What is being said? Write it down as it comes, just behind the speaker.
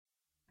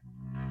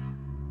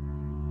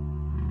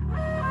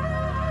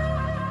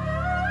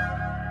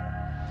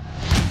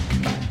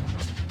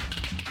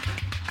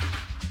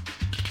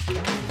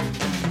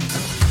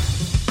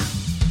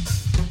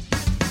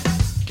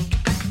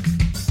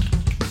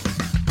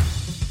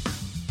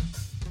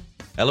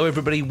Hello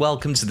everybody,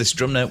 welcome to this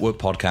Drum Network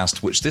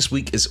podcast, which this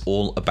week is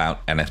all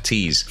about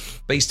NFTs.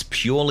 Based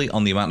purely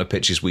on the amount of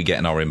pitches we get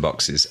in our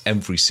inboxes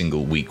every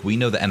single week, we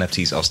know that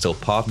NFTs are still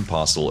part and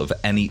parcel of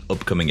any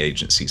upcoming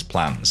agency's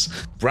plans.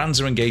 Brands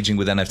are engaging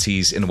with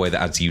NFTs in a way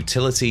that adds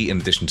utility in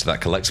addition to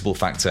that collectible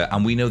factor,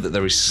 and we know that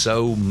there is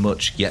so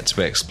much yet to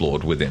be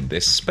explored within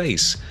this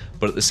space.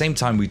 But at the same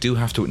time, we do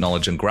have to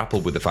acknowledge and grapple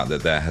with the fact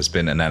that there has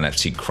been an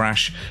NFT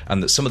crash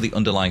and that some of the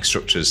underlying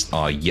structures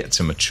are yet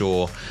to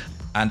mature.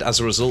 And as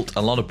a result,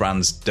 a lot of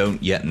brands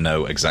don't yet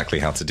know exactly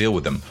how to deal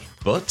with them.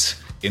 But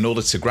in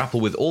order to grapple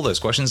with all those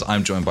questions,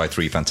 I'm joined by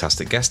three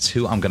fantastic guests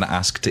who I'm going to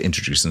ask to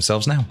introduce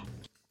themselves now.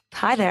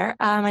 Hi there.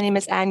 My name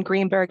is Anne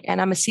Greenberg,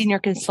 and I'm a senior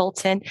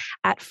consultant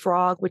at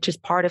Frog, which is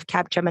part of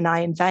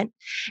Capgemini Invent.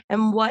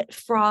 And what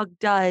Frog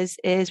does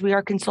is we are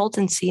a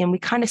consultancy, and we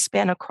kind of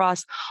span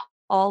across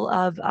all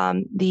of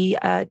the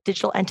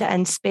digital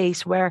end-to-end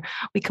space where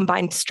we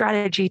combine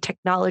strategy,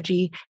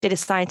 technology, data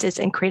sciences,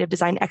 and creative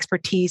design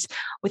expertise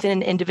within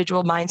an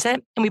individual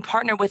mindset. And we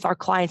partner with our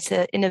clients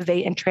to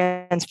innovate and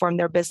transform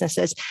their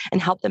businesses and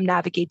help them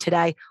navigate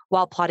today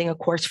while plotting a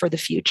course for the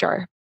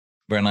future.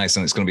 Very nice.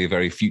 And it's going to be a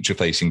very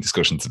future-facing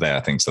discussion today, I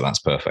think. So that's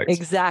perfect.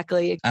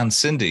 Exactly. And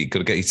Cindy,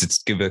 could I get you to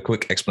give a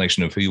quick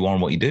explanation of who you are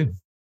and what you do?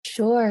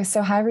 Sure.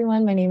 So hi,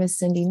 everyone. My name is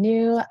Cindy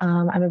New.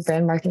 I'm a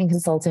brand marketing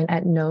consultant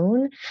at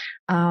Known,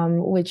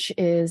 which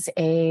is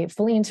a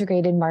fully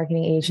integrated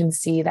marketing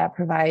agency that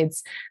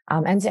provides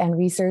end-to-end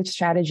research,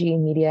 strategy,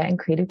 media, and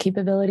creative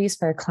capabilities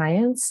for our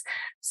clients.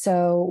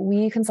 So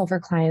we consult for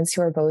clients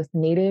who are both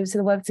native to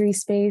the Web3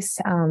 space,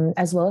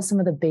 as well as some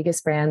of the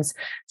biggest brands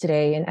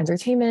today in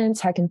entertainment,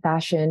 tech, and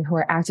fashion who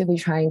are actively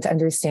trying to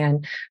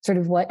understand sort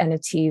of what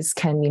NFTs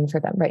can mean for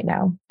them right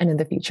now and in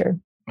the future.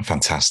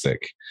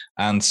 Fantastic.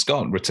 And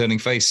Scott, returning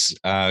face,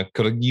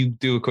 could you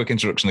do a quick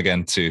introduction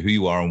again to who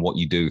you are and what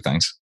you do?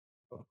 Thanks.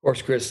 Of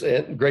course, Chris.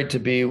 Great to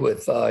be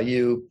with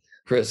you,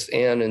 Chris,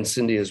 Ann, and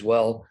Cindy as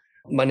well.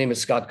 My name is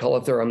Scott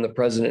Cullither. I'm the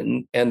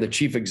president and the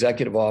chief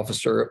executive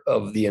officer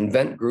of the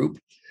Invent Group.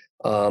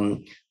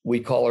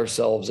 We call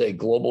ourselves a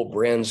global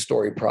brand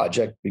story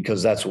project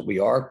because that's what we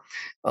are.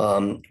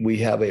 We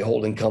have a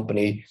holding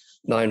company,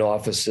 9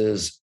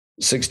 offices,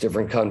 6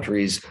 different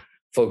countries,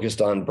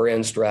 focused on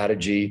brand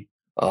strategy,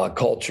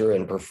 culture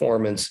and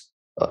performance,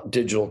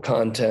 digital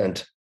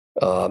content,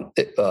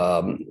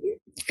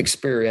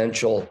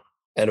 experiential,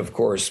 and of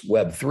course,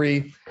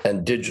 Web3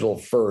 and digital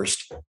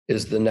first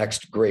is the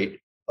next great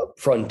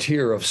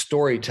frontier of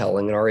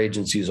storytelling. And our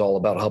agency is all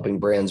about helping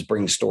brands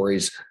bring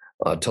stories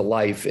to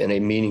life in a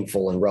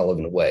meaningful and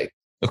relevant way.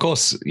 Of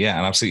course, yeah,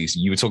 and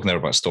absolutely. You were talking there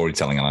about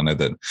storytelling, and I know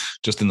that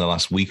just in the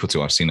last week or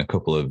two, I've seen a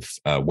couple of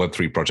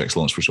Web3 projects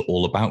launched, which are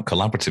all about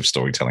collaborative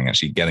storytelling,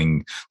 actually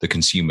getting the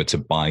consumer to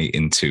buy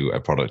into a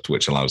product,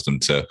 which allows them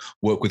to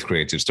work with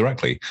creatives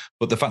directly.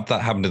 But the fact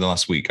that happened in the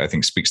last week, I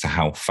think, speaks to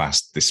how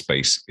fast this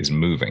space is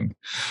moving.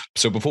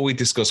 So before we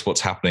discuss what's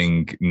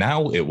happening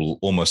now, it will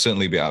almost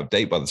certainly be out of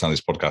date by the time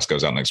this podcast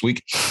goes out next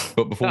week.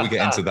 But before we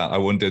get into that, I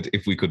wondered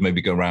if we could maybe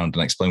go around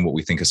and explain what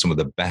we think are some of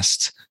the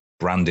best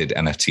branded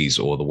NFTs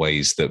or the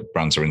ways that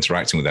brands are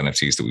interacting with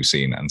NFTs that we've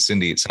seen. And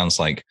Cindy, it sounds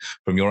like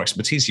from your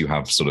expertise, you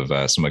have sort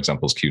of some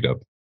examples queued up.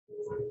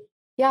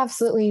 Yeah,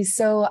 absolutely.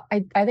 So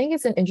I think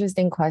it's an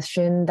interesting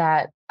question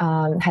that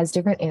has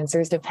different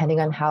answers depending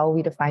on how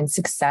we define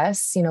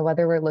success,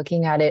 whether we're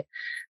looking at it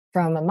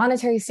from a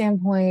monetary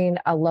standpoint,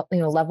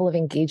 level of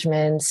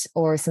engagement,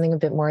 or something a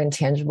bit more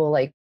intangible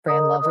like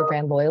brand love or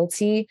brand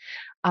loyalty.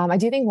 I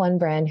do think one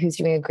brand who's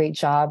doing a great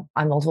job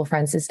on multiple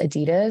fronts is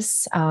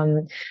Adidas,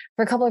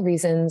 for a couple of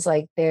reasons.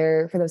 Like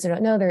for those who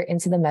don't know, they're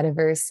into the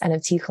metaverse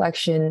NFT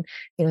collection,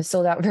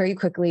 sold out very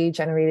quickly,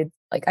 generated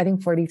I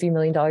think $43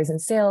 million in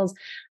sales.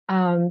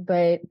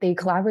 But they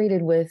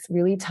collaborated with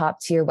really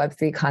top tier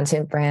Web3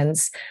 content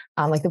brands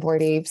like the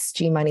Bored Apes,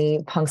 G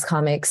Money, Punks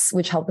Comics,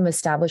 which helped them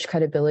establish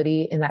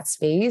credibility in that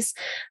space,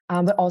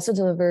 but also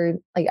delivered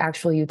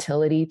actual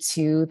utility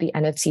to the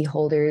NFT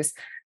holders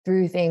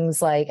through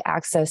things like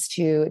access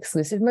to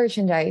exclusive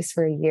merchandise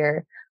for a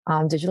year,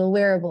 digital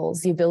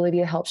wearables, the ability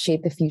to help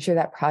shape the future of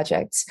that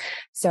project.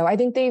 So I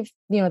think they've,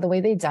 the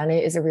way they've done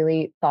it is a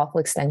really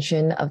thoughtful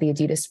extension of the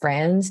Adidas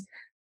brand.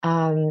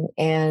 And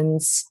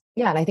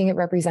I think it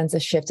represents a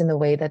shift in the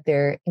way that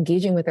they're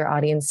engaging with their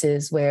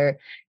audiences where,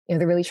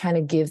 they're really trying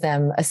to give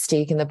them a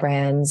stake in the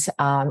brand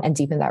and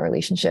deepen that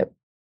relationship.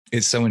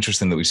 It's so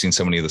interesting that we've seen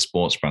so many of the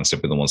sports brands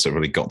have been the ones that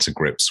really got to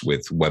grips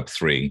with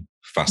Web3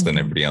 faster than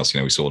everybody else.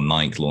 We saw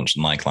Nike launch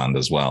Nikeland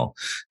as well.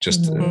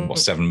 Just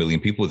 7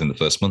 million people within the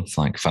first month.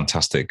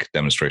 Fantastic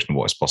demonstration of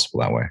what is possible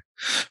that way.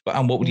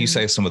 But what would you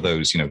say are some of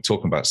those?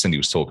 Talking about Cindy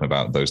was talking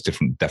about those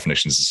different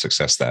definitions of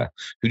success there.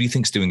 Who do you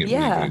think is doing it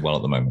really, really well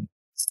at the moment?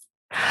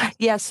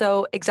 Yeah,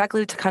 so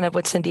exactly to kind of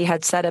what Cindy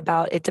had said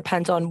about it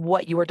depends on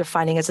what you are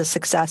defining as a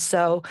success.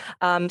 So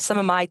some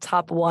of my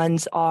top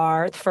ones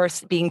are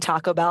first being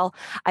Taco Bell.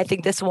 I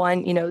think this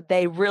one,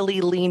 they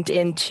really leaned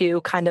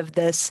into kind of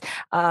this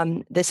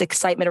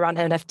excitement around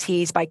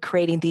NFTs by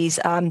creating these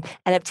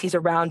NFTs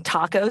around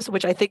tacos,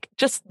 which I think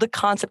just the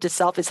concept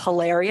itself is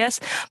hilarious.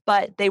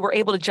 But they were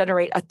able to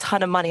generate a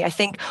ton of money. I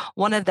think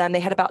one of them, they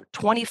had about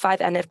 25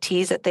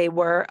 NFTs that they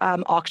were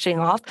auctioning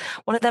off.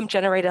 One of them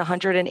generated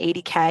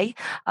 180K.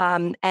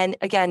 And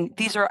again,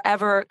 these are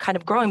ever kind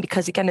of growing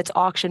because, again, it's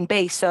auction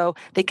based. So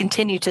they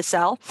continue to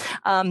sell.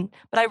 But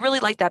I really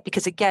like that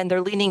because, again,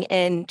 they're leaning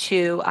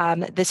into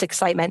this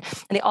excitement.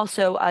 And they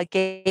also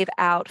gave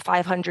out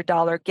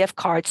 $500 gift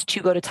cards to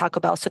go to Taco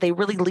Bell. So they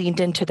really leaned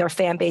into their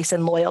fan base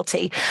and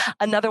loyalty.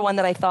 Another one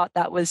that I thought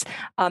that was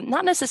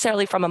not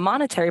necessarily from a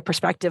monetary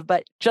perspective,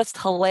 but just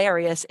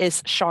hilarious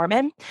is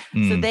Charmin.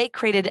 So they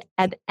created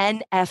an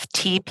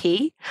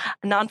NFTP,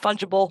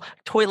 non-fungible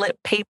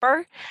toilet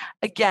paper.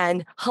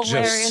 Again,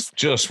 hilarious.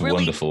 Just really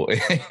wonderful.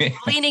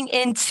 Leaning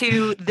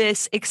into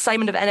this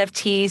excitement of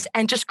NFTs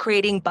and just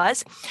creating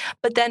buzz.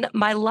 But then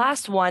my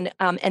last one,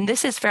 and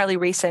this is fairly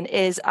recent,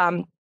 is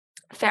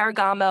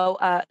Salvador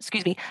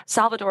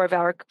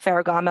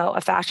Ferragamo,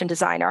 a fashion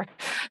designer.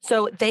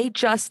 So they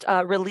just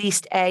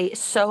released a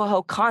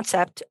Soho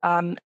concept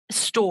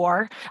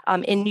store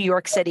in New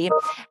York City.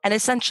 And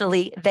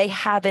essentially they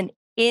have an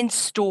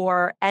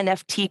in-store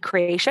NFT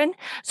creation.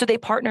 So they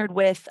partnered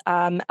with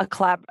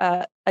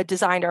a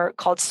designer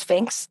called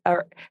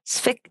Shakespeare.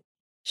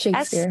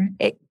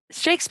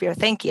 Shakespeare,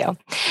 thank you.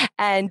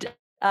 And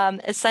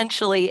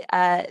essentially,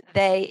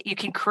 you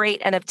can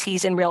create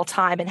NFTs in real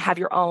time and have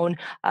your own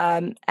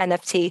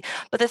NFT.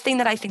 But the thing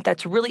that I think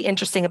that's really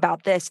interesting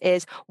about this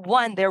is,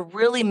 one, they're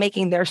really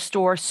making their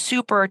store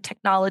super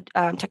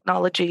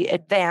technology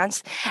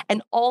advanced,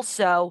 and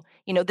also,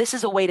 this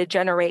is a way to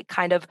generate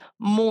kind of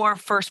more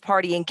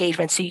first-party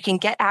engagement. So you can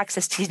get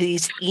access to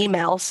these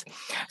emails.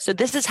 So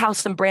this is how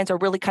some brands are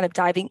really kind of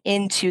diving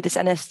into this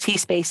NFT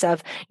space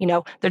of,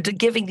 they're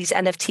giving these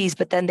NFTs,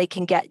 but then they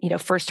can get,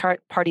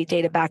 first-party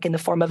data back in the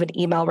form of an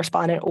email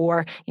respondent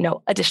or,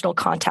 additional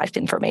contact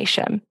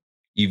information.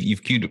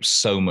 You've queued up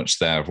so much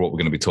there of what we're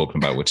going to be talking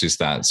about, which is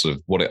that sort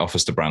of what it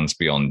offers to brands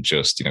beyond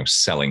just,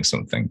 selling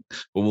something.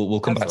 But we'll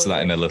come back to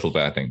that in a little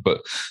bit, I think.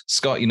 But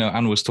Scott,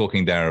 Anne was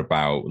talking there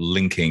about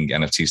linking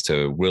NFTs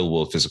to real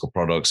world physical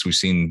products. We've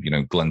seen,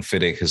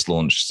 Glenfiddich has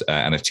launched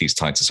NFTs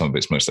tied to some of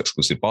its most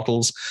exclusive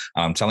bottles.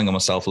 I'm telling on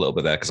myself a little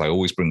bit there because I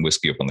always bring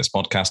whiskey up on this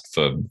podcast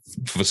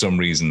for some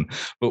reason.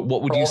 But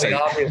what would you say?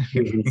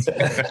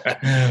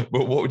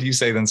 But what would you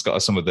say then, Scott, are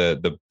some of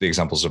the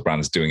examples of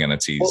brands doing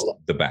NFTs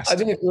the best? I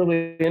think it's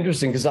really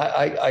interesting because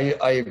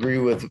I agree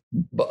with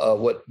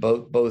what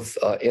both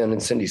Ann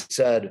and Cindy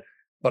said,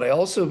 but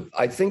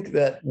I think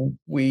that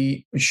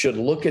we should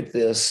look at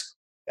this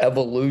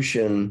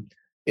evolution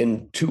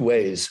in two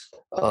ways.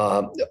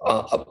 So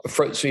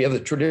you have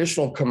the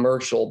traditional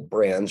commercial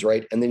brands,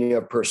 right? And then you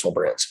have personal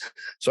brands.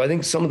 So I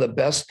think some of the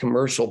best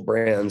commercial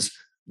brands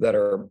that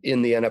are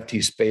in the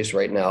NFT space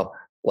right now,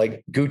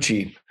 like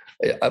Gucci,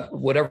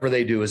 whatever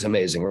they do is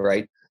amazing,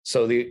 right?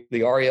 So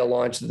the Aria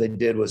launch that they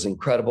did was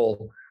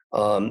incredible.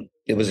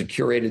 It was a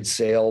curated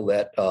sale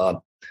that,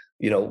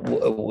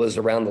 was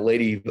around the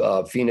Lady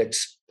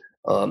Phoenix,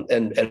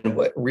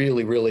 and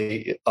really,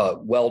 really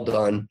well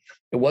done.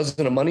 It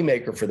wasn't a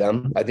moneymaker for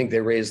them. I think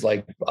they raised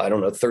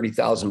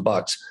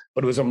 $30,000,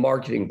 but it was a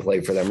marketing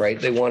play for them, right?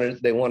 They want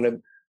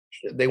to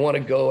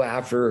go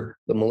after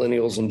the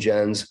millennials and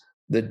gens,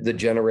 the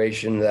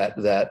generation that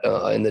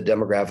in the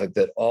demographic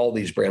that all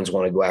these brands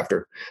want to go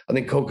after. I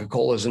think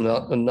Coca-Cola is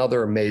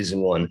another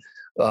amazing one.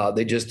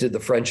 They just did the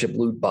friendship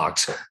loot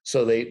box.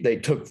 So they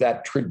took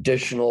that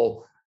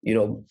traditional,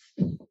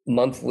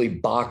 monthly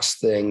box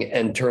thing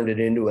and turned it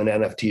into an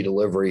NFT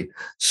delivery.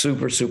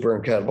 Super, super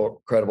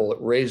incredible.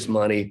 It raised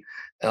money.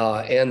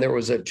 And there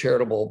was a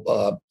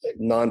charitable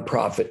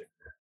nonprofit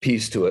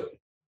piece to it.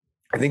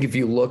 I think if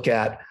you look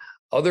at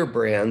other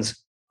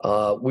brands,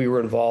 we were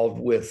involved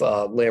with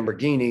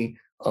Lamborghini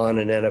on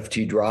an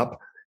NFT drop.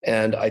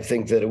 And I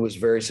think that it was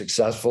very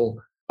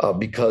successful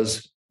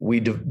because we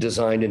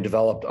designed and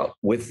developed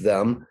with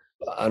them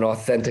an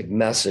authentic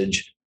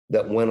message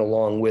that went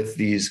along with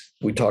these.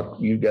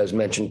 You guys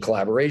mentioned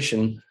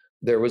collaboration.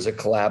 There was a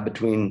collab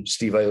between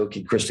Steve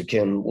Aoki, Krista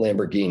Kim,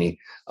 Lamborghini.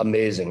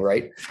 Amazing,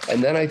 right?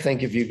 And then I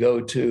think if you go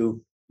to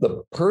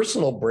the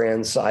personal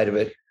brand side of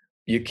it,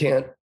 you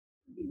can't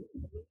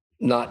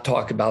not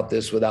talk about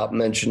this without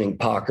mentioning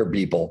Pocker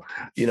People,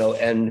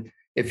 and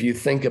if you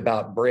think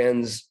about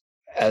brands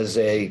as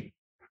a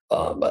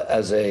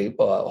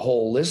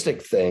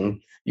holistic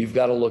thing, you've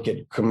got to look at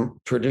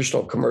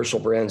traditional commercial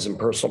brands and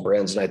personal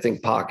brands. And I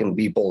think Pac and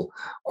People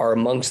are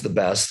amongst the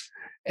best.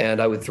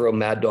 And I would throw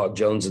Mad Dog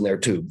Jones in there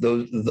too.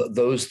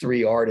 Those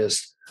three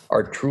artists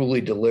are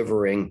truly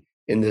delivering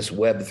in this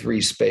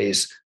Web3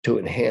 space to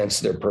enhance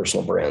their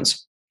personal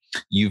brands.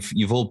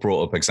 You've all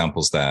brought up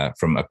examples there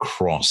from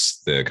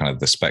across the kind of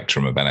the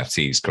spectrum of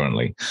NFTs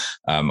currently.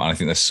 And I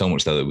think there's so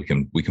much there that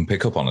we can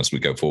pick up on as we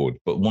go forward.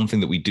 But one thing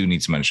that we do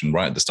need to mention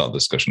right at the start of the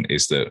discussion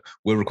is that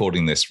we're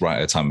recording this right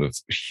at a time of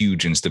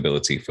huge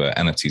instability for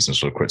NFTs and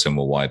sort of crypto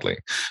more widely.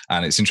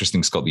 And it's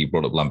interesting, Scott, that you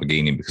brought up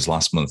Lamborghini, because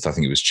last month, I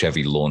think it was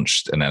Chevy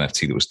launched an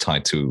NFT that was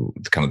tied to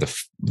kind of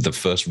the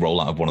first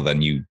rollout of one of their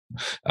new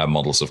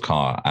models of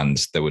car.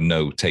 And there were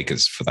no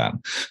takers for that.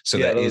 So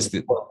that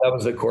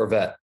was a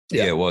Corvette.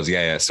 Yeah, it was.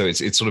 Yeah. So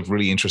it's sort of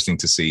really interesting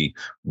to see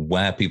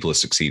where people are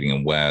succeeding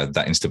and where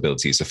that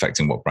instability is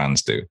affecting what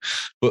brands do.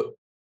 But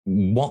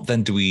what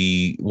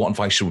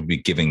advice should we be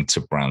giving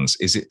to brands?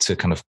 Is it to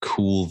kind of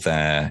cool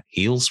their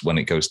heels when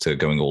it goes to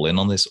going all in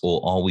on this?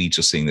 Or are we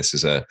just seeing this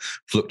as a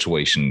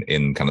fluctuation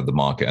in kind of the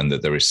market and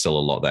that there is still a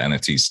lot that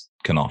NFTs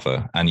can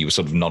offer? And you were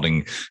sort of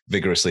nodding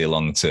vigorously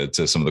along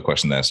to some of the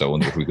question there. So I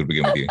wonder if we could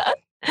begin with you.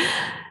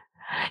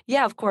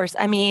 Yeah, of course.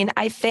 I mean,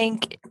 I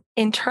think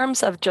in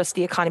terms of just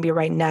the economy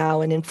right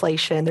now and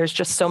inflation, there's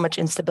just so much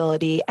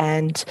instability,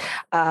 and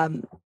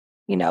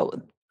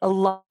a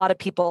lot of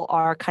people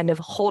are kind of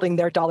holding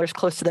their dollars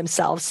close to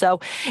themselves. So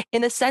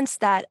in the sense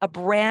that a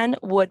brand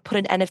would put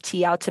an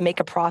NFT out to make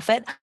a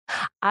profit,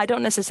 I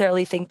don't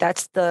necessarily think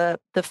that's the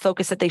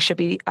focus that they should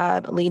be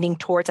leaning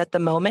towards at the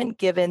moment,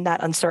 given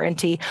that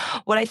uncertainty.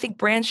 What I think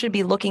brands should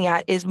be looking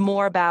at is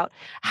more about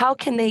how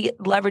can they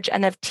leverage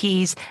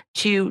NFTs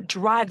to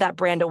drive that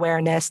brand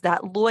awareness,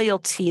 that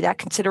loyalty, that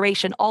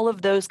consideration, all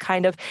of those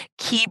kind of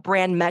key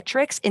brand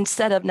metrics,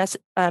 instead of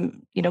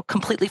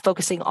completely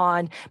focusing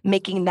on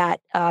making that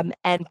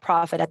end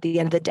profit at the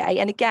end of the day.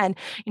 And again,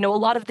 a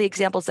lot of the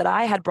examples that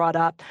I had brought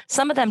up,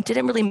 some of them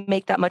didn't really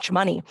make that much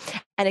money.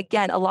 And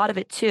again, a lot of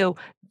it too,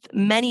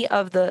 many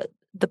of the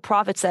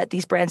profits that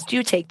these brands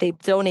do take, they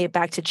donate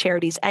back to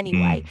charities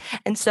anyway.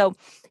 And so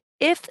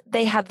if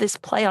they have this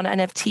play on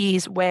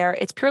NFTs where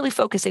it's purely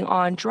focusing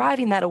on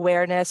driving that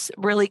awareness,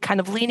 really kind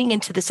of leaning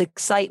into this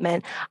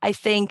excitement, I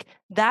think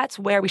that's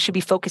where we should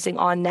be focusing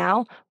on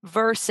now,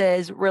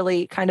 versus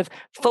really kind of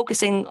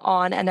focusing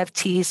on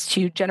NFTs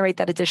to generate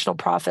that additional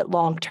profit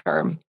long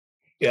term.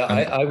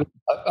 Yeah,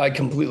 I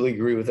completely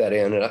agree with that,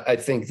 Ann. And I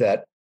think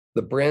that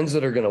the brands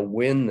that are going to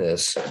win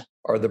this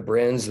are the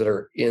brands that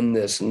are in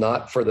this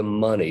not for the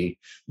money,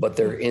 but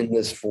they're in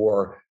this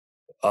for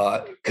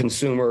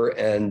consumer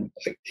and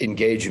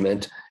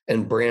engagement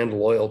and brand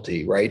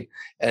loyalty, right?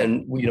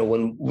 And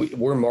when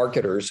we're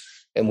marketers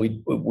and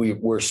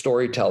we're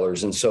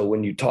storytellers, and so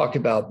when you talk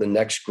about the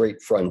next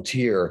great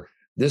frontier,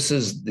 this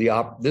is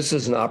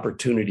an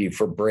opportunity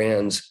for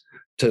brands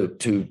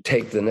to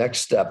take the next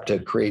step to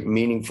create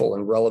meaningful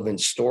and relevant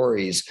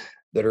stories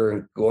that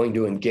are going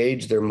to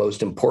engage their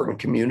most important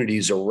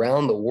communities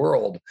around the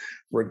world,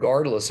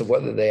 regardless of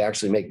whether they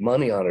actually make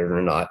money on it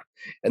or not.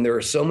 And there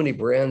are so many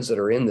brands that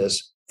are in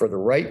this for the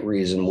right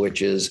reason,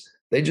 which is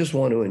they just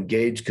want to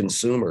engage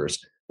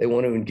consumers. They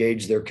want to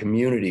engage their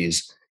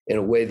communities in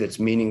a way that's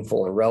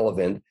meaningful and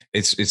relevant.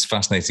 It's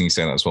fascinating you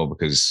say that as well,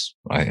 because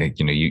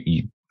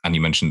you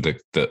mentioned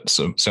that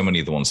so many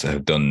of the ones that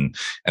have done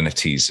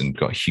NFTs and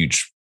got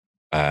huge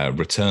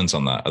returns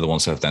on that are the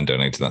ones that have then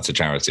donated that to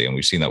charity. And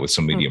we've seen that with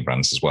some media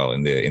brands as well.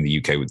 In the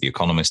UK with The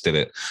Economist did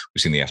it.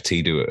 We've seen the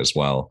FT do it as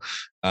well.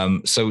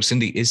 So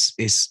Cindy, is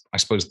I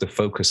suppose the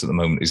focus at the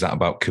moment, is that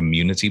about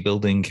community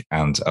building?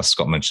 And as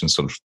Scott mentioned,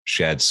 sort of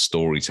shared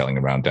storytelling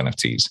around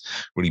NFTs,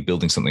 really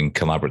building something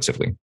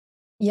collaboratively?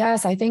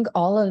 Yes, I think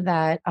all of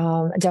that.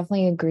 I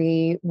definitely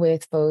agree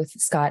with both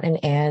Scott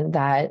and Ann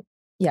that,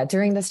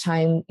 during this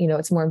time,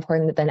 it's more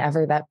important than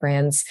ever that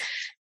brands,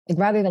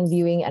 rather than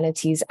viewing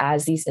NFTs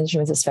as these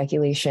instruments of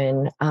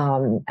speculation,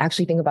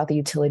 actually think about the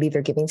utility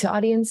they're giving to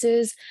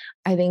audiences.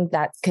 I think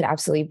that could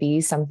absolutely be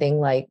something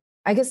like,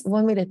 I guess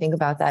one way to think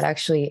about that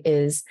actually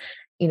is,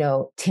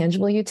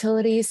 tangible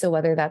utility. So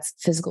whether that's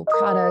physical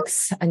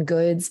products and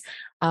goods,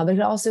 but it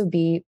could also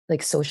be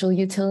like social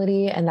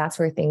utility. And that's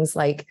where things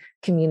like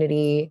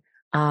community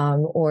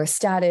or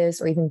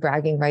status or even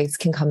bragging rights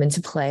can come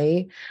into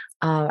play.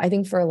 I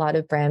think for a lot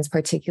of brands,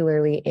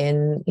 particularly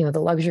in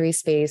the luxury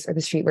space or the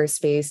streetwear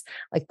space,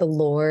 like the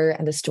lore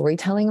and the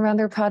storytelling around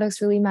their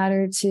products really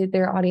matter to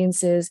their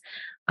audiences.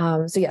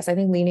 So yes, I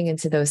think leaning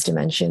into those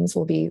dimensions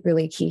will be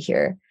really key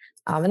here.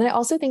 And I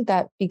also think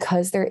that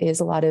because there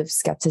is a lot of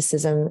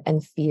skepticism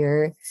and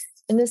fear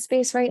in this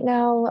space right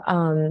now,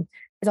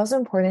 it's also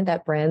important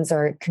that brands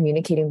are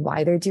communicating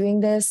why they're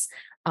doing this,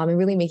 and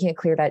really making it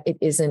clear that it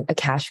isn't a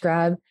cash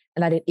grab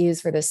and that it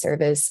is for the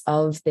service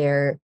of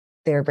their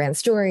brand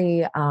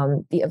story,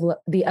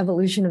 the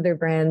evolution of their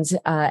brands,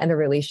 and the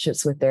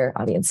relationships with their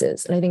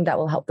audiences. And I think that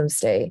will help them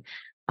stay,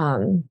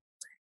 true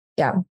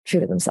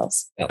to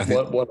themselves.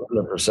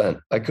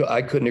 100%.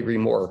 I couldn't agree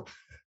more.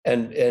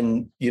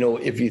 And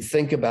if you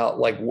think about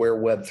like where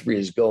Web3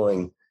 is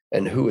going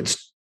and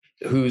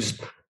who's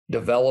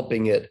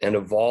developing it and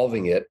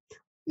evolving it,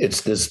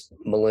 it's this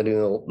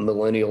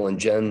millennial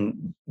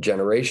and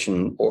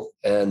generation,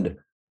 and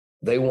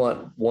they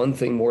want one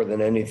thing more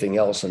than anything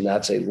else, and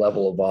that's a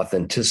level of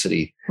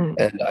authenticity.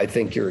 And I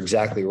think you're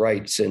exactly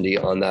right, Cindy,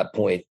 on that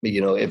point.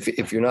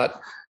 If you're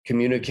not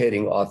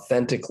communicating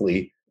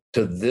authentically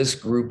to this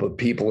group of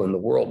people in the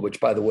world, which,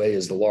 by the way,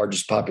 is the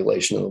largest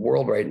population in the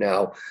world right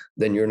now,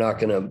 then you're not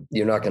going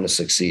to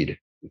succeed.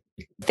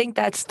 I think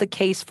that's the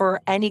case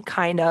for any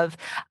kind of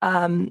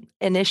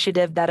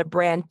initiative that a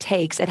brand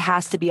takes. It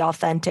has to be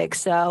authentic.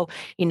 So,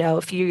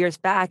 a few years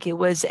back, it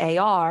was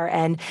AR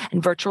and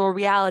virtual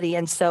reality.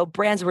 And so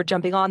brands were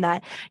jumping on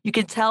that. You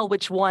could tell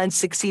which ones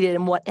succeeded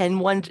and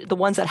the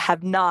ones that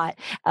have not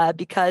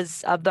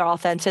because of their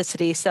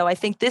authenticity. So I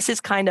think this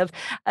is kind of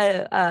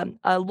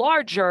a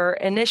larger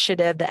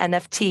initiative, the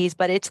NFTs,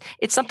 but it's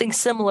something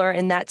similar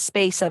in that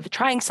space of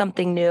trying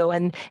something new.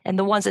 And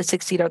the ones that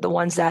succeed are the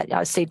ones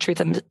that stay true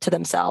to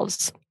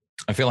themselves.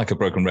 I feel like a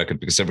broken record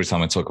because every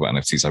time I talk about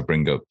NFTs, I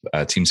bring up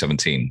Team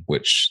 17,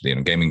 which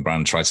gaming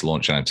brand tried to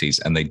launch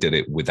NFTs, and they did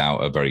it without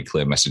a very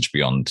clear message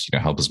beyond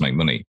help us make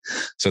money.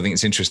 So I think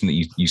it's interesting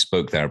that you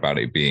spoke there about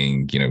it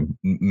being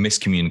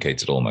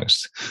miscommunicated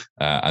almost,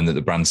 and that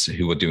the brands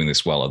who are doing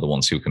this well are the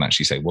ones who can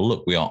actually say, well,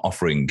 look, we are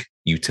offering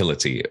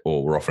utility,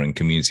 or we're offering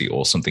community,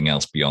 or something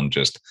else beyond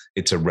just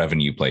it's a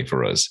revenue play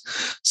for us.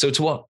 So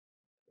to what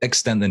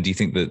extent then do you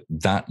think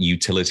that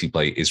utility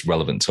play is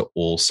relevant to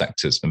all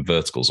sectors and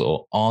verticals,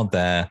 or are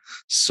there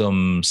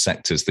some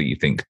sectors that you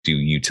think do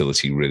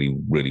utility really,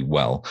 really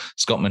well?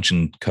 Scott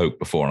mentioned Coke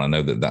before, and I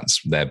know that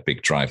that's their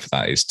big drive for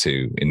that is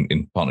to,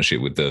 in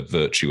partnership with the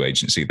Virtue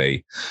agency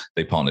they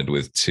partnered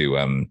with to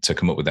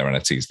come up with their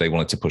NFTs. They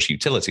wanted to push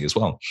utility as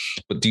well.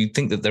 But do you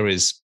think that there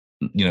is,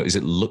 is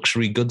it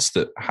luxury goods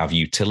that have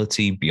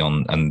utility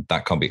beyond, and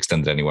that can't be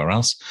extended anywhere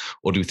else?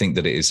 Or do you think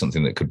that it is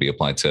something that could be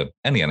applied to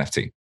any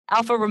NFT?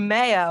 Alfa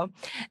Romeo,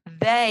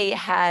 they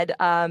had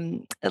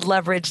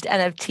leveraged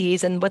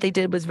NFTs, and what they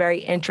did was very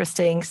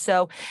interesting.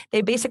 So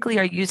they basically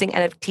are using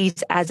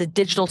NFTs as a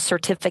digital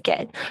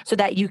certificate so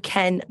that you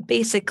can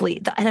basically,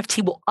 the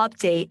NFT will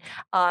update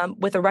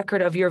with a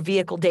record of your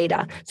vehicle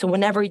data. So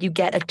whenever you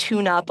get a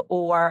tune-up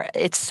or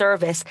its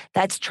service,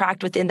 that's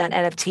tracked within that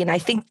NFT. And I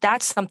think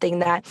that's something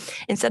that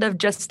instead of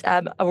just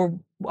a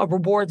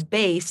rewards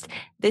based,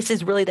 this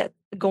is really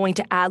going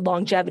to add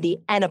longevity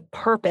and a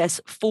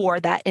purpose for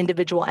that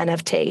individual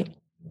NFT.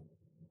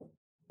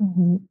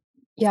 Mm-hmm.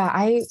 Yeah,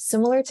 I,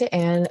 similar to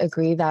Anne,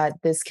 agree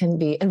that this can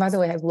be, and by the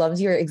way, I've loved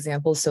your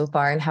examples so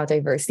far and how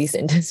diverse these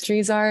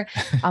industries are.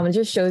 It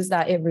just shows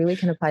that it really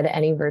can apply to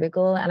any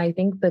vertical. And I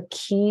think the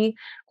key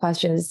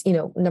question is,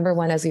 number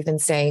one, as we've been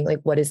saying, like,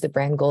 what is the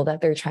brand goal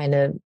that they're trying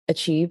to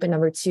achieve? But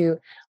number two,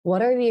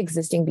 what are the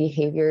existing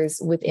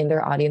behaviors within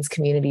their audience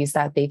communities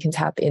that they can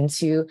tap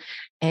into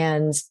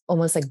and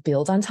almost like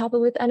build on top of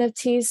with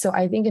NFTs? So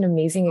I think an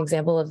amazing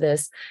example of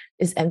this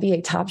is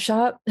NBA Top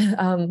Shot,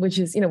 which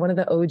is, one of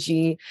the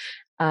OG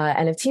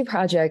NFT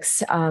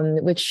projects,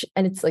 and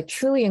it's like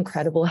truly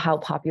incredible how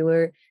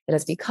popular it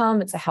has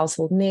become. It's a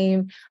household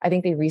name. I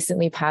think they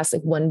recently passed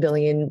like $1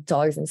 billion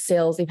in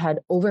sales. They've had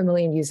over 1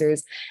 million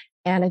users.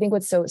 And I think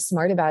what's so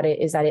smart about it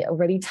is that it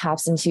already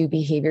taps into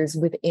behaviors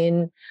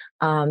within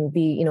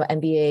the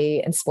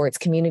NBA and sports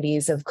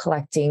communities of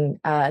collecting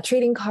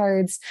trading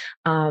cards,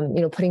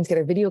 putting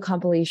together video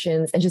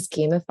compilations and just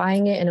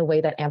gamifying it in a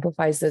way that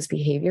amplifies those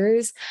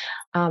behaviors.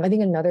 I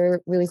think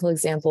another really cool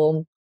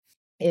example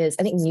is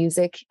I think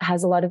music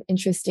has a lot of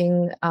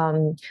interesting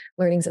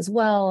learnings as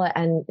well.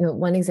 And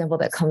one example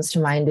that comes to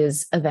mind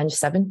is Avenged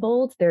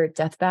Sevenfold, their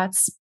Death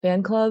Bats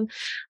fan club,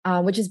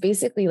 which is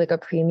basically like a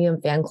premium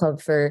fan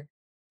club for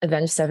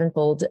Avenged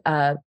Sevenfold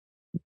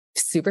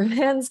super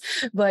fans.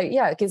 But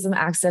yeah, it gives them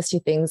access to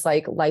things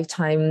like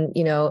lifetime,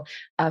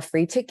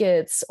 free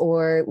tickets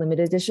or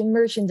limited edition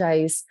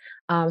merchandise.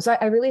 So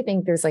I really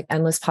think there's like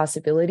endless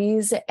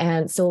possibilities.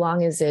 And so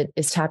long as it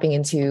is tapping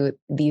into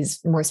these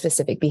more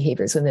specific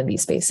behaviors within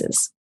these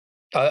spaces.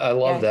 I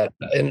love that.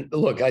 And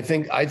look, I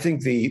think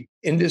the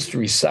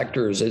industry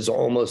sectors is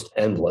almost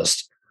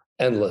endless.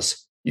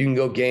 You can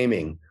go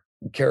gaming,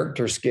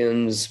 character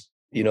skins,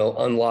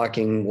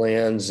 unlocking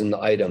lands and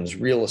items,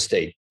 real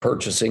estate,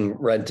 purchasing,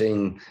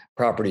 renting,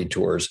 property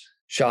tours,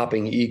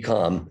 shopping,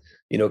 e-com,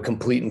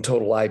 complete and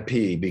total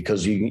IP,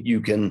 because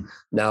you can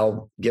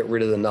now get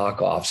rid of the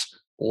knockoffs,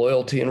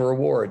 loyalty and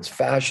rewards,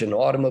 fashion,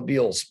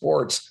 automobiles,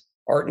 sports,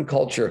 art and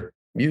culture,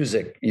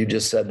 music. You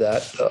just said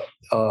that,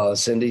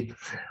 Cindy.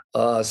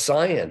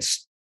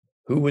 Science.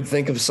 Who would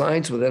think of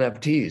science with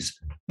NFTs?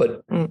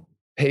 But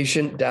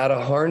patient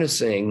data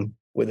harnessing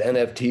with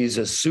NFTs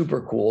is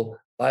super cool.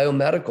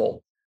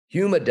 Biomedical,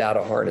 human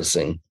data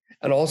harnessing,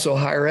 and also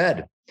higher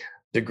ed,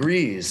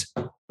 degrees,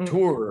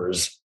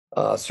 tours,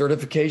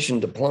 certification,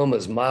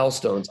 diplomas,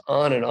 milestones,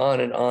 on and on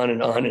and on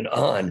and on and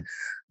on.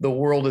 The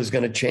world is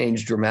going to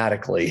change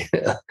dramatically.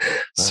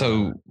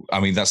 So,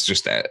 that's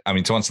just, to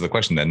answer the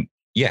question then,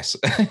 yes,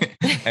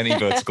 any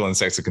vertical and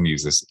sector can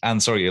use this.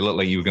 And sorry, it looked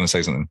like you were going to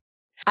say something.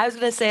 I was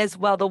going to say as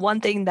well, the one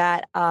thing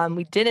that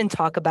we didn't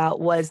talk about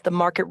was the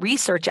market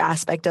research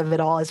aspect of it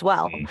all as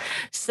well.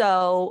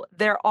 So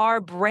there are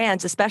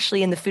brands,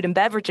 especially in the food and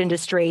beverage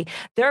industry,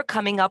 they're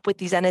coming up with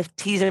these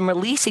NFTs and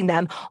releasing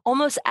them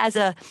almost as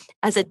a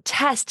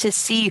test to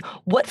see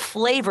what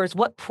flavors,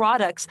 what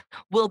products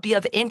will be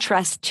of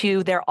interest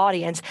to their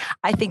audience.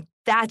 I think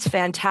that's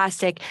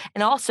fantastic.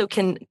 And also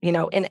can,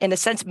 in a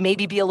sense,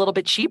 maybe be a little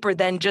bit cheaper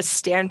than just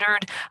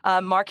standard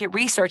market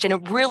research. And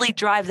it really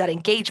drives that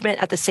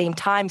engagement at the same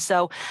time.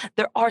 So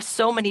there are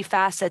so many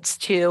facets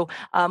to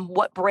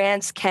what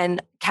brands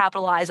can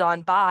capitalize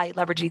on by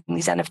leveraging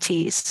these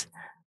NFTs.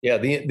 Yeah,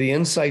 the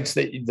insights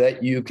that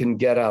you can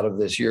get out of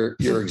this, you're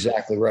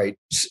exactly right.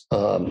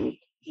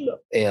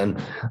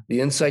 And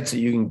the insights that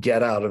you can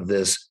get out of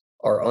this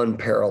are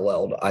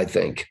unparalleled, I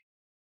think.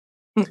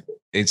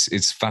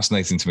 It's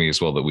fascinating to me as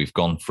well that we've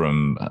gone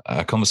from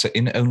a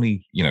conversation in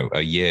only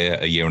a year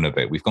and a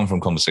bit. We've gone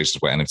from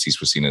conversations where NFTs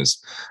were seen as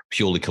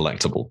purely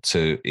collectible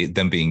to it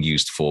then being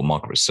used for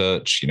market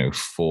research,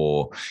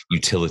 for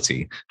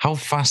utility. How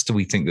fast do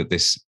we think that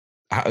this?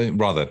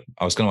 Rather,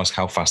 I was going to ask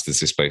how fast is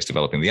this space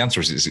developing? The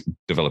answer is it's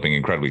developing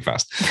incredibly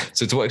fast.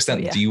 So, to what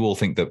extent do you all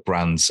think that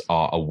brands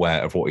are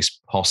aware of what is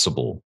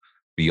possible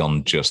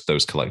beyond just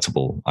those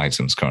collectible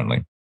items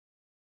currently?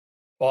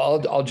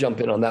 Well, I'll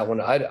jump in on that one.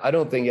 I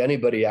don't think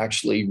anybody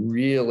actually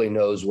really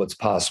knows what's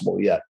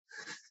possible yet.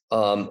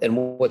 And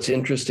what's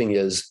interesting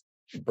is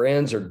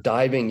brands are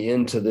diving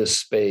into this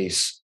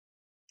space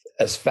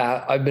as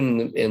fast. I've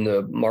been in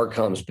the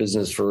Marcoms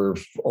business for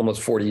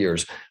almost 40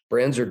 years.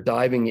 Brands are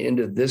diving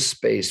into this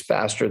space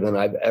faster than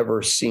I've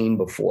ever seen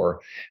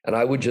before. And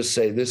I would just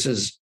say this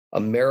is a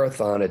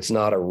marathon. It's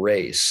not a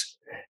race.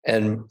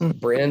 And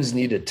brands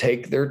need to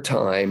take their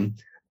time,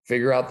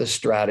 figure out the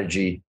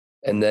strategy,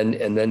 and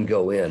then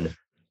go in.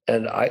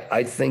 And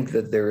I think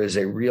that there is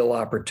a real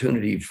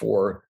opportunity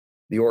for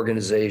the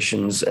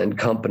organizations and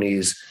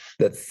companies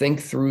that think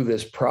through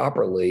this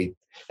properly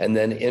and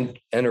then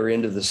enter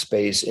into the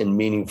space in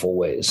meaningful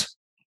ways.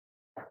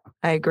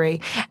 I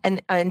agree.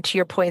 And to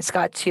your point,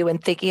 Scott, too,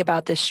 and thinking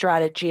about this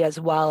strategy as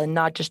well and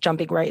not just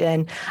jumping right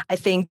in, I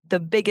think the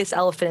biggest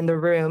elephant in the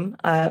room,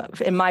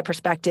 in my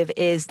perspective,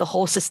 is the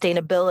whole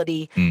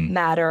sustainability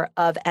matter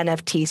of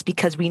NFTs,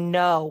 because we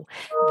know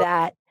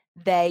that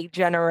they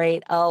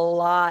generate a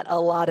lot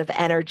of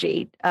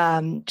energy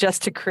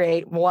just to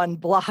create one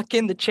block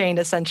in the chain,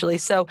 essentially.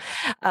 So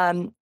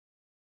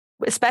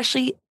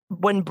especially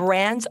when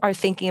brands are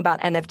thinking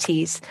about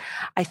NFTs,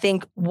 I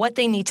think what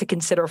they need to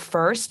consider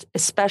first,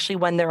 especially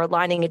when they're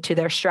aligning it to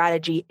their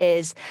strategy,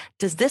 is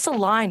does this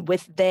align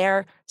with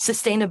their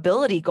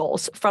sustainability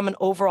goals from an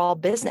overall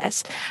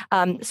business?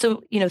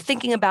 So,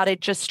 thinking about it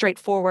just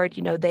straightforward,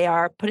 they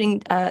are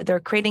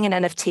they're creating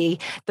an NFT.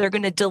 They're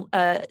going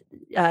to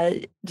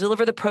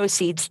deliver the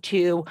proceeds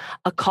to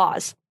a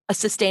cause, a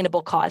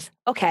sustainable cause.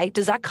 Okay,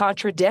 does that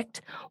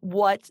contradict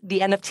what the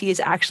NFT is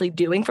actually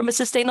doing from a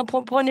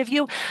sustainable point of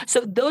view?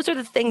 So those are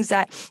the things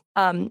that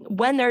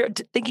when they're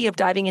thinking of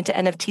diving into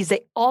NFTs,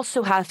 they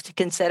also have to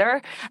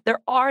consider. There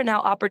are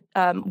now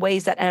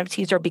ways that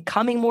NFTs are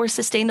becoming more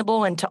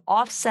sustainable and to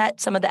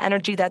offset some of the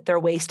energy that they're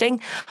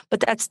wasting. But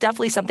that's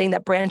definitely something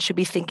that brands should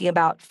be thinking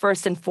about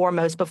first and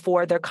foremost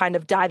before they're kind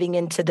of diving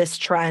into this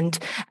trend,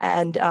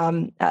 and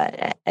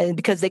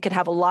because they could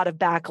have a lot of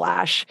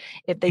backlash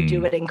if they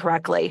do it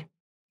incorrectly.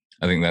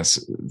 I think that's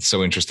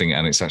so interesting.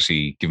 And it's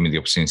actually given me the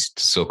opportunity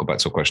to circle back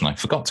to a question I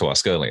forgot to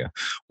ask earlier,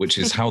 which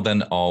is how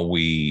then are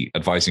we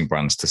advising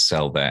brands to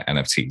sell their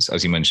NFTs?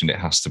 As you mentioned, it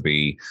has to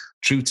be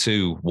true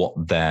to what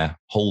their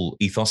whole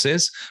ethos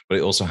is, but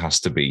it also has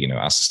to be,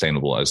 as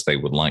sustainable as they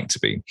would like to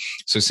be.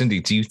 So Cindy,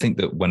 do you think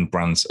that when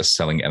brands are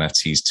selling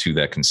NFTs to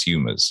their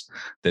consumers,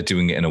 they're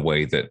doing it in a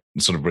way that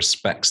sort of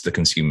respects the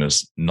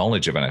consumer's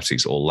knowledge of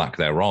NFTs or lack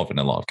thereof in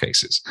a lot of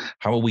cases?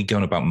 How are we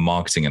going about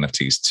marketing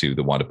NFTs to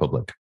the wider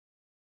public?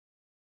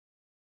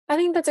 I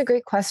think that's a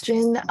great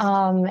question.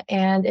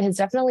 And it has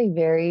definitely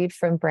varied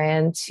from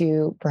brand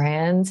to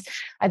brand.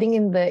 I think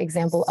in the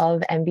example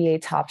of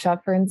NBA Top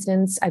Shot, for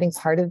instance, I think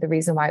part of the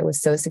reason why it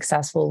was so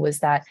successful was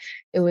that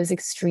it was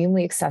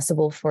extremely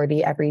accessible for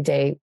the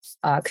everyday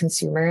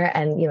consumer.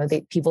 And,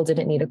 people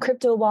didn't need a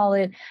crypto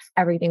wallet.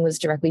 Everything was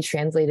directly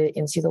translated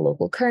into the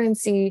local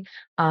currency.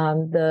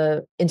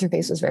 The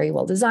interface was very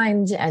well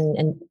designed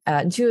and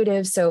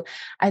intuitive. So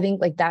I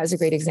think that is a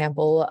great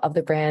example of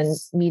the brand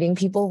meeting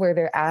people where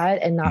they're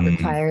at and not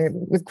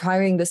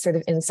requiring this sort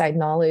of inside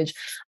knowledge.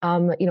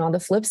 On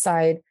the flip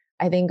side,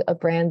 I think a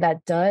brand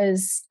that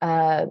does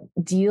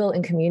deal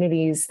in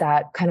communities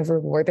that kind of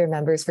reward their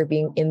members for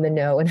being in the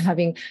know and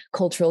having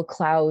cultural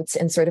clout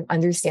and sort of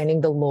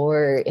understanding the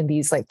lore in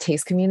these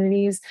taste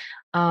communities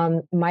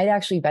might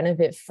actually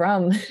benefit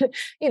from,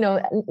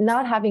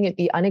 not having it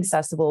be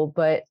inaccessible,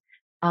 but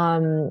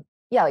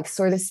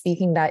sort of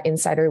speaking that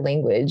insider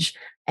language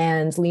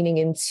and leaning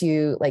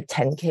into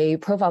 10K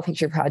profile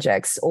picture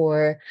projects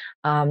or,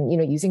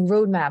 using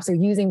roadmaps or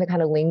using the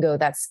kind of lingo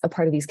that's a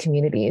part of these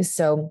communities.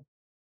 So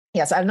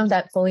yeah, so I don't know if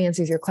that fully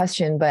answers your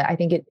question, but I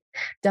think it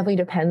definitely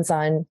depends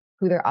on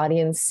who their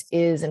audience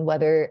is and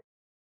whether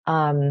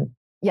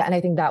Yeah, and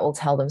I think that will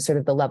tell them sort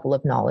of the level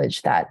of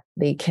knowledge that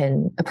they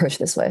can approach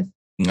this with.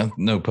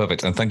 No,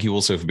 perfect. And thank you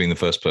also for being the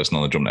first person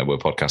on the Drum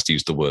Network podcast to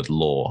use the word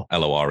lore,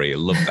 L-O-R-E. I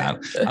love that.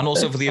 And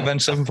also for the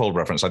Avenged Sevenfold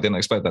reference. I didn't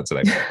expect that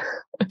today.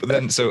 But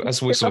then, so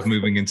as we're sort of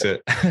moving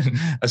into,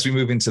 as we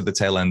move into the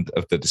tail end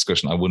of the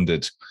discussion, I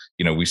wondered,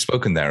 we've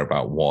spoken there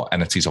about what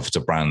NFTs offer to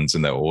brands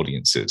and their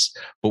audiences,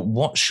 but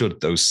what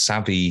should those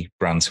savvy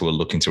brands who are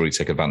looking to really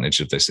take advantage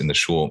of this in the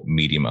short,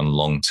 medium and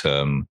long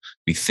term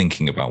be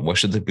thinking about? Where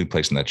should they be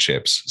placing their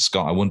chips?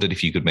 Scott, I wondered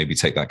if you could maybe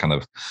take that kind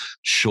of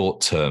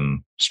short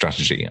term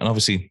strategy and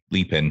obviously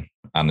leap in,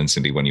 Anne and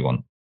Cindy, when you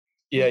want.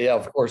 Yeah,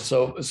 of course.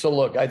 So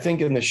look, I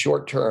think in the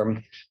short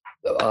term,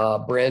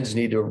 brands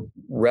need to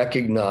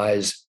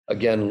recognize,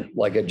 again,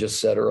 like I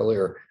just said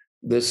earlier,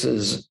 this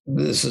is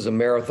a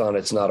marathon.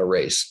 It's not a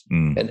race,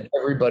 and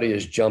everybody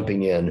is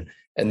jumping in.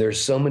 And there's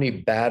so many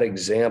bad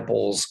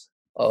examples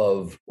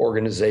of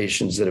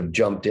organizations that have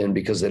jumped in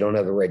because they don't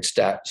have the right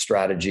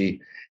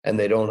strategy and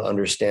they don't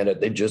understand it.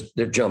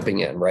 They're jumping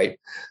in, right?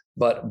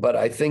 But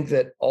I think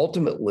that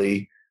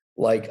ultimately,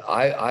 like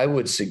I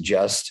would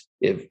suggest,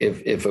 if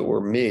it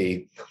were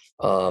me,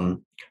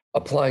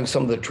 applying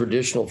some of the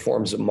traditional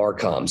forms of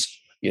marcoms,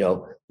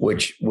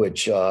 which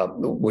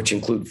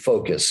include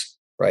focus,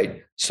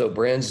 right? So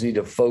brands need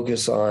to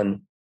focus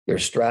on their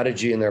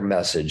strategy and their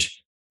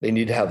message. They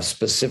need to have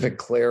specific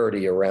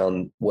clarity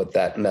around what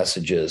that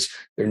message is.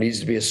 There needs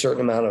to be a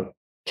certain amount of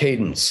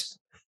cadence.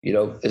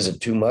 Is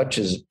it too much?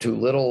 Is it too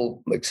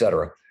little, et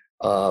cetera?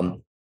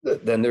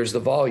 Then there's the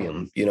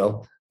volume,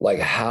 like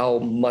how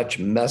much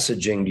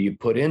messaging do you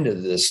put into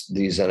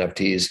these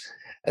NFTs?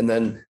 And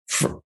then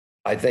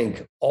I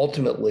think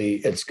ultimately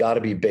it's got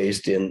to be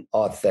based in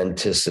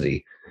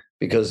authenticity,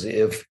 because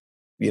if,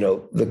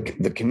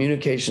 the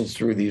communications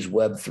through these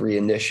Web3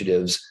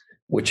 initiatives,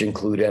 which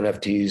include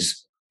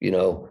NFTs,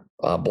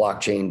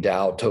 blockchain,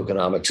 DAO,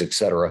 tokenomics, et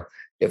cetera,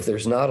 if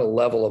there's not a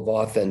level of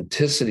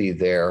authenticity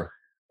there,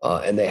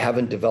 and they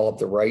haven't developed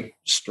the right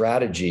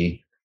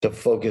strategy to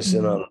focus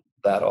in on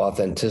that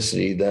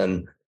authenticity,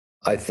 then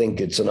I think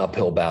it's an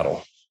uphill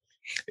battle.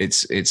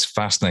 It's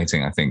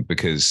fascinating, I think,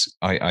 because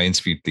I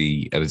interviewed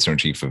the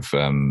editor-in-chief of,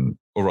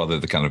 or rather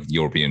the kind of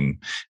European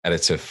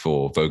editor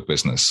for Vogue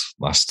Business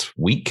last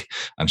week.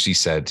 And she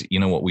said,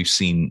 what we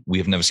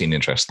have never seen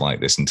interest like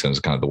this in terms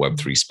of kind of the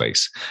Web3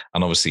 space.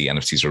 And obviously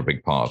NFTs are a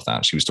big part of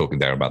that. She was talking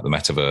there about the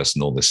metaverse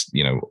and all this,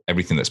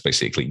 everything that's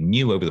basically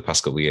new over the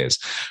past couple of years.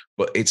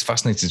 But it's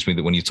fascinating to me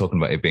that when you're talking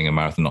about it being a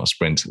marathon, not a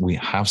sprint, we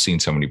have seen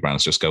so many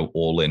brands just go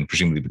all in,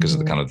 presumably because of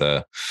the kind of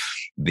the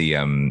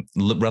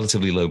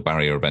relatively low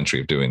barrier of entry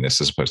of doing this,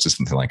 as opposed to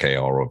something like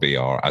AR or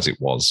VR as it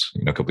was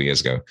a couple of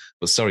years ago.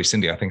 But sorry,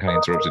 Cindy, I think I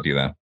interrupted you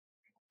there.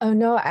 Oh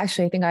no,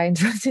 actually, I think I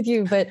interrupted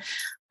you, but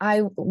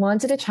I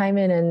wanted to chime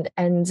in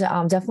and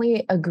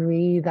definitely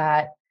agree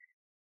that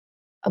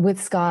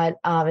with Scott,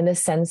 in the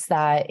sense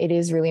that it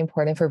is really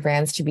important for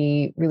brands to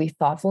be really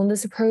thoughtful in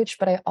this approach.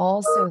 But I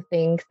also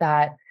think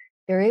that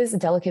there is a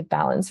delicate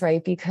balance,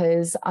 right?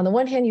 Because on the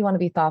one hand, you want to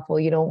be thoughtful.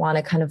 You don't want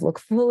to kind of look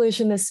foolish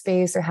in this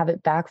space or have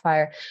it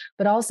backfire.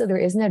 But also there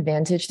is an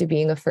advantage to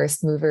being a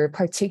first mover,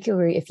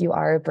 particularly if you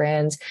are a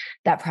brand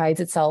that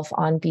prides itself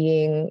on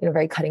being,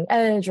 very cutting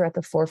edge or at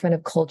the forefront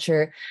of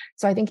culture.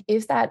 So I think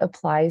if that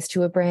applies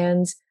to a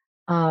brand,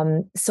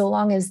 so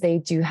long as they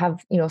do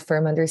have, a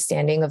firm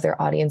understanding of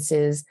their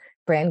audiences,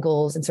 brand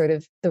goals, and sort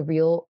of the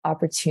real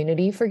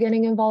opportunity for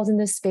getting involved in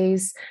this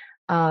space,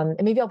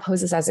 and maybe I'll pose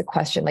this as a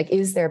question, like,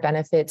 is there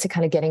benefit to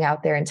kind of getting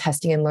out there and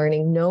testing and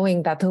learning,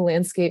 knowing that the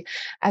landscape,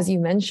 as you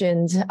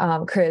mentioned,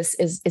 Chris,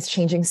 is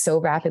changing so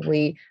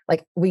rapidly,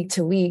 like week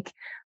to week.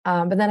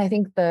 But then I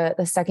think the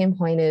second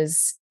point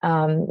is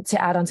to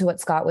add on to what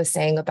Scott was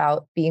saying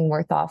about being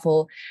more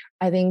thoughtful.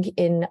 I think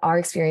in our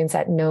experience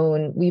at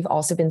Known, we've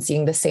also been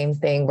seeing the same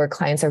thing where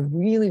clients are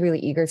really, really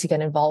eager to get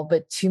involved,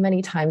 but too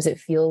many times it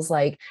feels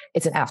like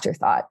it's an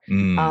afterthought.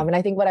 And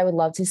I think what I would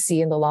love to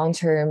see in the long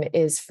term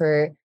is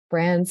for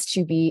brands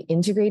to be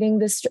integrating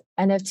this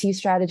NFT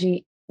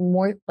strategy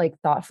more like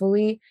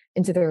thoughtfully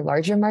into their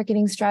larger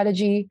marketing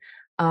strategy,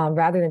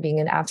 rather than being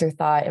an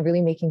afterthought, and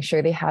really making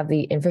sure they have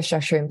the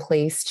infrastructure in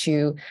place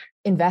to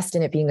invest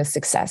in it being a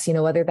success,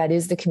 whether that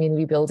is the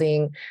community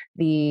building,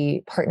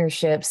 the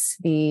partnerships,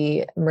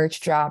 the merch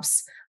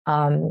drops,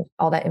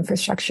 all that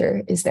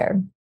infrastructure is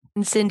there.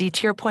 And Cindy,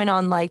 to your point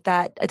on like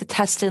that, the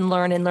test and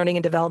learn and learning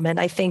and development,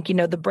 I think,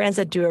 the brands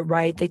that do it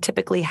right, they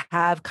typically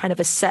have kind of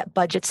a set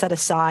budget set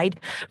aside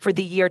for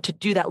the year to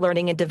do that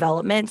learning and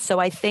development. So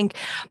I think,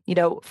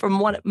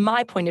 from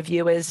my point of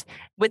view is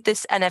with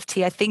this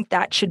NFT, I think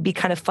that should be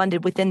kind of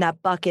funded within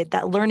that bucket,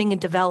 that learning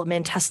and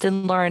development, test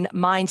and learn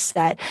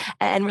mindset,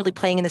 and really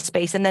playing in the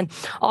space. And then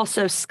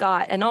also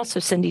Scott and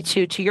also Cindy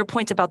too, to your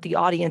point about the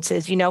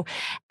audiences,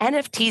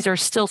 NFTs are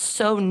still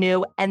so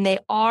new and they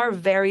are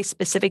very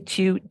specific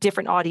to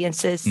different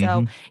audiences.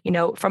 So,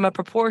 from a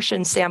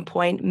proportion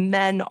standpoint,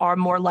 men are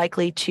more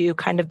likely to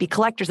kind of be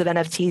collectors of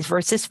NFTs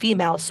versus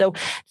females. So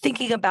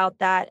thinking about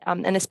that,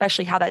 and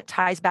especially how that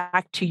ties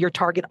back to your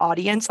target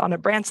audience on a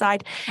brand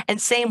side,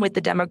 and same with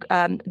the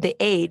the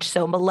age.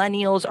 So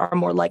millennials are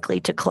more likely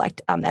to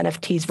collect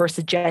NFTs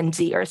versus Gen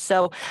Zers.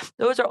 So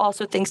those are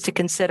also things to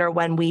consider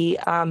when we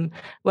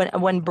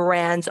when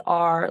brands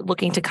are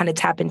looking to kind of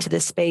tap into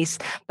this space.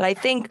 But I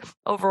think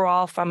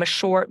overall, from a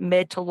short,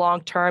 mid to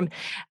long term,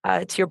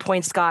 to your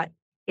point, Scott,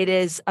 it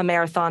is a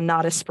marathon,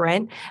 not a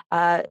sprint.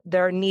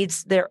 There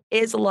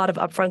is a lot of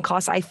upfront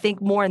costs. I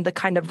think more in the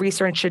kind of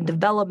research and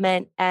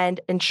development and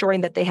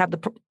ensuring that they have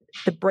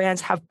the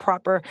brands have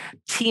proper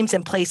teams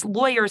in place,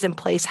 lawyers in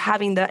place,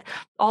 having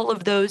all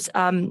of those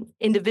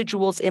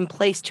individuals in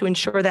place to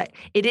ensure that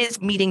it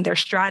is meeting their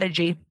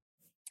strategy.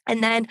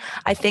 And then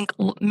I think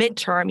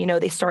midterm,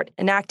 they start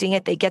enacting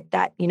it, they get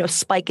that,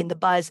 spike in the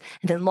buzz,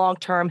 and then long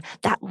term,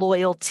 that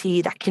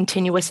loyalty, that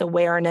continuous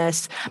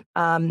awareness.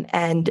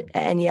 And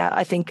yeah,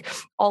 I think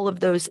all of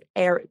those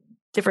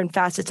different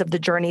facets of the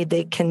journey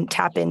they can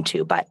tap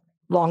into, but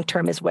long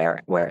term is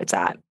where it's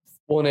at.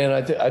 Well, Nan,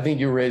 I think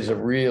you raise a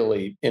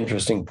really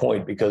interesting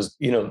point because,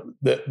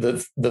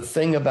 the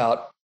thing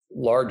about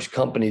large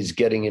companies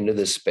getting into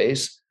this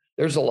space,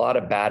 there's a lot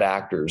of bad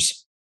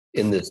actors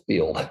in this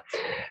field.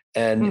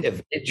 And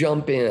if they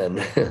jump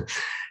in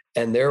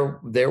and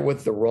they're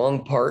with the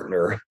wrong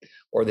partner,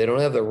 or they don't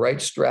have the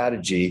right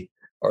strategy,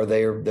 or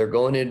they're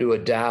going into a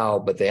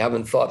DAO, but they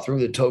haven't thought through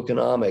the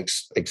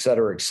tokenomics, et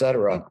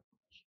cetera,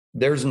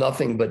 there's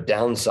nothing but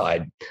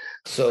downside.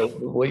 So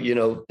what,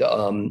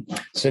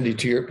 Cindy,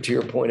 to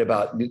your point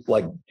about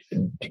like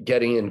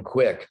getting in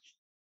quick,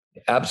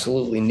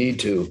 absolutely need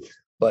to,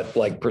 but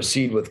like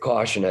proceed with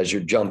caution as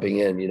you're jumping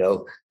in,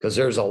 because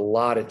there's a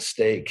lot at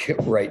stake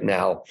right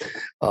now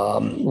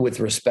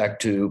with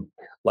respect to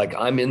like,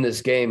 I'm in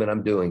this game and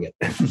I'm doing it.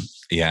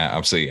 Yeah,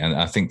 absolutely. And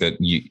I think that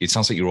it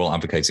sounds like you're all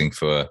advocating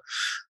for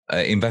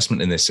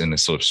investment in this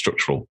sort of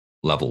structural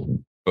level,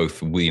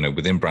 both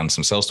within brands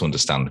themselves to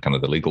understand kind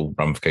of the legal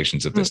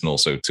ramifications of this and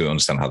also to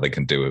understand how they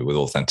can do it with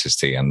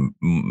authenticity and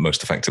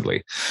most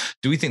effectively.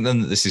 Do we think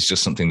then that this is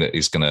just something that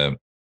is going to,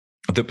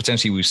 that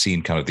potentially we've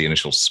seen kind of the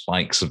initial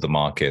spikes of the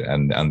market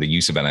and the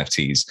use of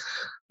NFTs,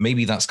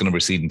 maybe that's going to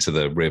recede into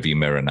the rearview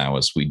mirror now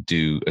as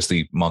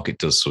the market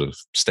does sort of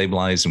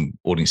stabilize and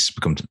audiences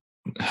become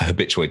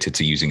habituated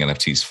to using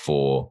NFTs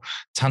for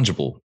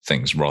tangible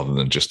things rather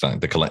than just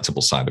the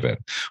collectible side of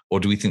it? Or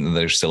do we think that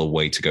there's still a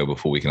way to go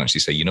before we can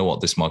actually say, you know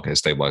what, this market has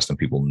stabilized and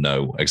people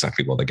know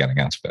exactly what they're getting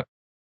out of it?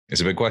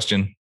 It's a big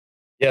question.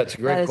 Yeah, it's a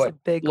great question.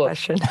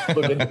 That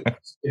is a big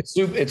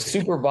question. It's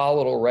super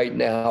volatile right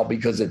now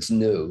because it's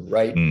new,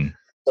 right?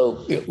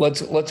 So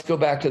let's go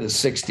back to the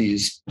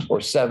 60s or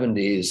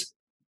 70s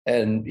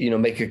and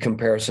make a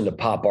comparison to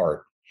pop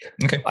art.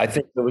 Okay. I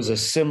think there was a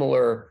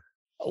similar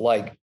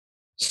like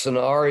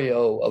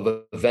scenario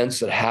of events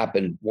that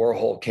happened.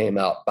 Warhol came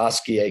out,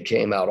 Basquiat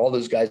came out, all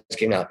those guys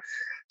came out,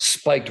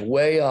 spiked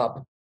way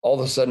up. All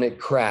of a sudden it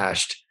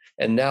crashed.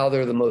 And now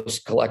they're the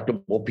most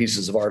collectible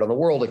pieces of art on the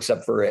world,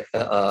 except for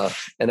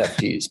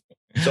NFTs.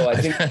 So I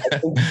think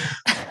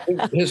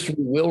history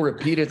will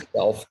repeat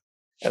itself.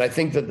 And I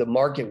think that the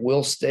market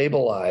will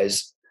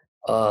stabilize.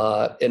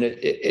 And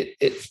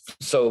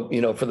so,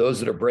 for those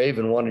that are brave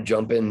and want to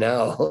jump in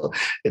now,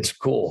 it's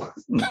cool.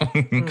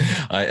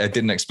 I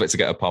didn't expect to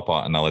get a pop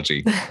art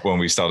analogy when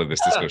we started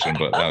this discussion,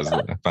 but that was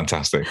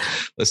fantastic.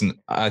 Listen,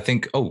 I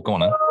think, go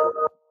on, Anne.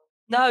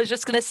 No, I was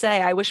just going to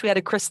say, I wish we had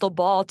a crystal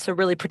ball to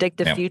really predict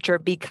the future,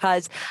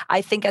 because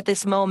I think at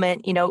this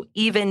moment,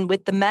 even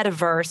with the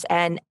metaverse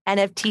and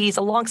NFTs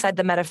alongside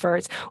the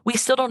metaverse, we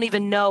still don't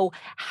even know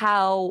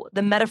how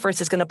the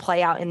metaverse is going to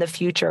play out in the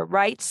future,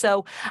 right?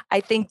 So I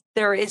think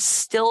there is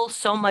still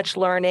so much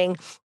learning.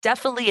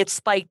 Definitely it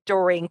spiked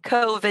during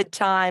COVID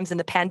times and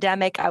the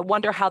pandemic. I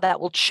wonder how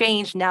that will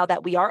change now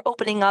that we are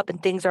opening up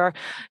and things are,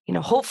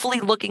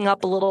 hopefully looking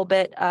up a little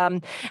bit.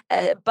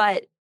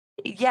 But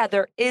yeah,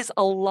 there is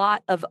a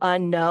lot of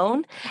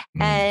unknown.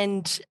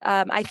 And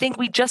I think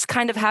we just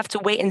kind of have to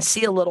wait and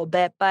see a little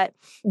bit. But,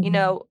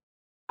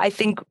 I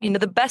think,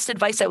 the best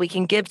advice that we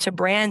can give to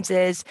brands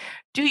is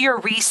do your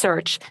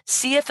research,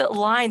 see if it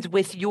aligns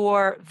with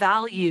your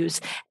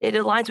values, it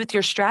aligns with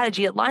your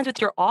strategy, it aligns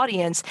with your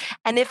audience.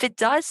 And if it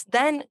does,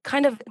 then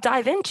kind of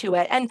dive into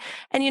it and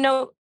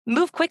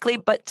move quickly,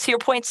 but to your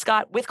point,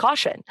 Scott, with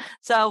caution.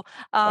 So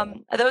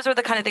those are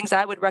the kind of things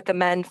I would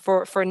recommend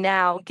for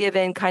now,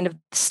 given kind of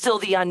still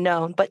the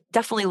unknown, but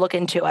definitely look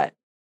into it.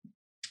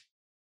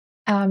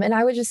 And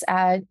I would just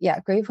add,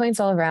 great points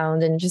all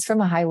around. And just from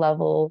a high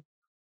level,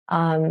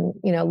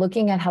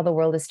 looking at how the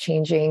world is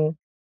changing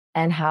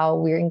and how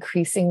we're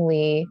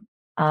increasingly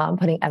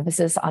putting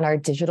emphasis on our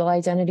digital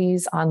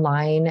identities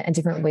online and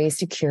different ways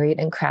to curate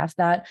and craft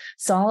that.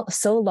 So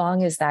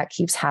long as that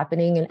keeps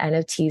happening and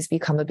NFTs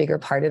become a bigger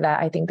part of that,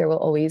 I think there will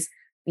always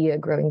be a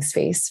growing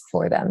space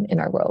for them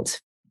in our world.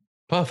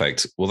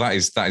 Perfect. Well, that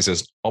is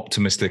as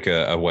optimistic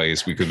a way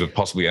as we could have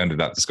possibly ended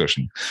that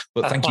discussion.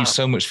 But thank you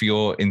so much for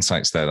your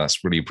insights there.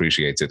 That's really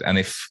appreciated. And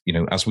if,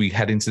 as we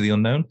head into the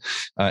unknown,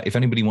 if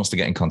anybody wants to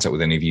get in contact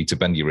with any of you to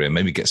bend your ear,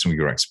 maybe get some of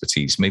your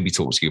expertise, maybe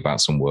talk to you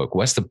about some work,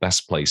 where's the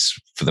best place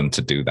for them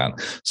to do that?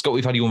 Scott,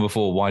 we've had you on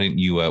before. Why don't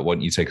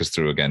you take us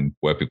through again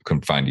where people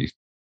can find you?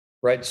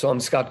 Right. So I'm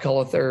Scott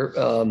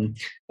Cullither.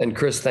 And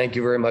Chris, thank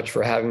you very much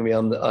for having me.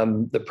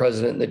 I'm the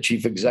president and the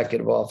chief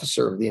executive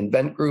officer of the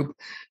Invent Group.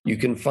 You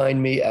can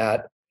find me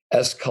at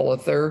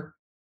scullither,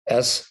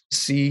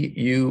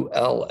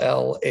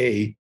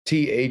 SCULLATHER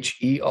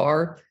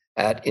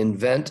at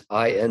invent.com.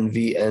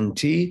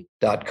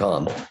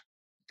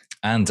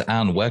 And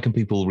Anne, where can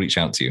people reach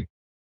out to you?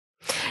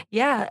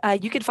 Yeah,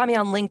 you can find me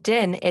on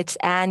LinkedIn. It's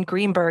Anne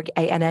Greenberg,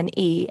 ANNE,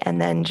 and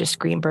then just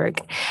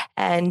Greenberg.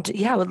 And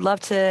yeah, I would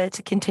love to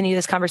continue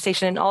this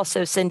conversation. And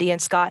also, Cindy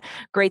and Scott,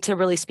 great to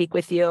really speak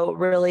with you.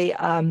 Really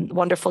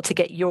wonderful to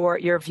get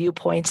your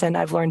viewpoints. And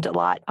I've learned a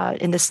lot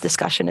in this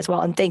discussion as well.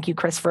 And thank you,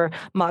 Chris, for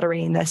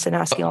moderating this and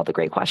asking all the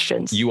great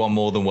questions. You are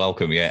more than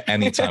welcome. Yeah,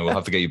 anytime. We'll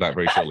have to get you back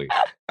very shortly.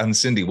 And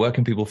Cindy, where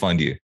can people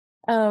find you?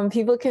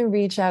 People can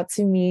reach out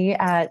to me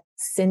at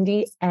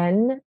Cindy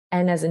N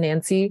as in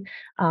Nancy,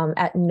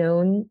 at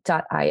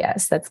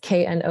known.is. That's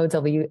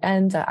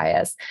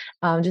known.is.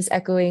 Just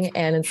echoing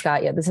Anne and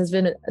Scott. Yeah, this has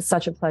been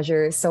such a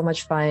pleasure. So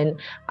much fun.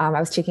 I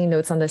was taking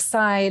notes on the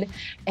side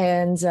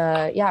and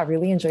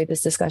really enjoyed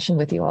this discussion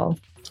with you all.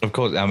 Of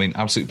course, I mean,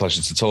 absolute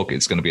pleasure to talk.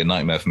 It's going to be a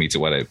nightmare for me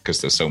to edit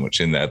because there's so much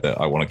in there that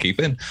I want to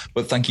keep in.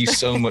 But thank you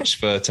so much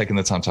for taking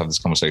the time to have this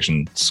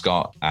conversation,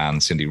 Scott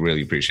and Cindy.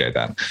 Really appreciate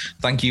that.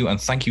 Thank you.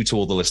 And thank you to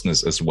all the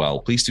listeners as well.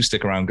 Please do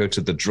stick around. Go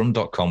to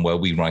thedrum.com where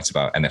we write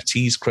about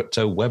NFTs,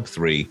 crypto,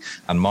 Web3,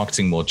 and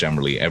marketing more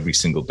generally every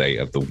single day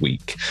of the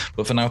week.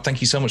 But for now, thank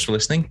you so much for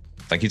listening.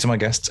 Thank you to my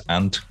guests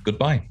and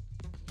goodbye.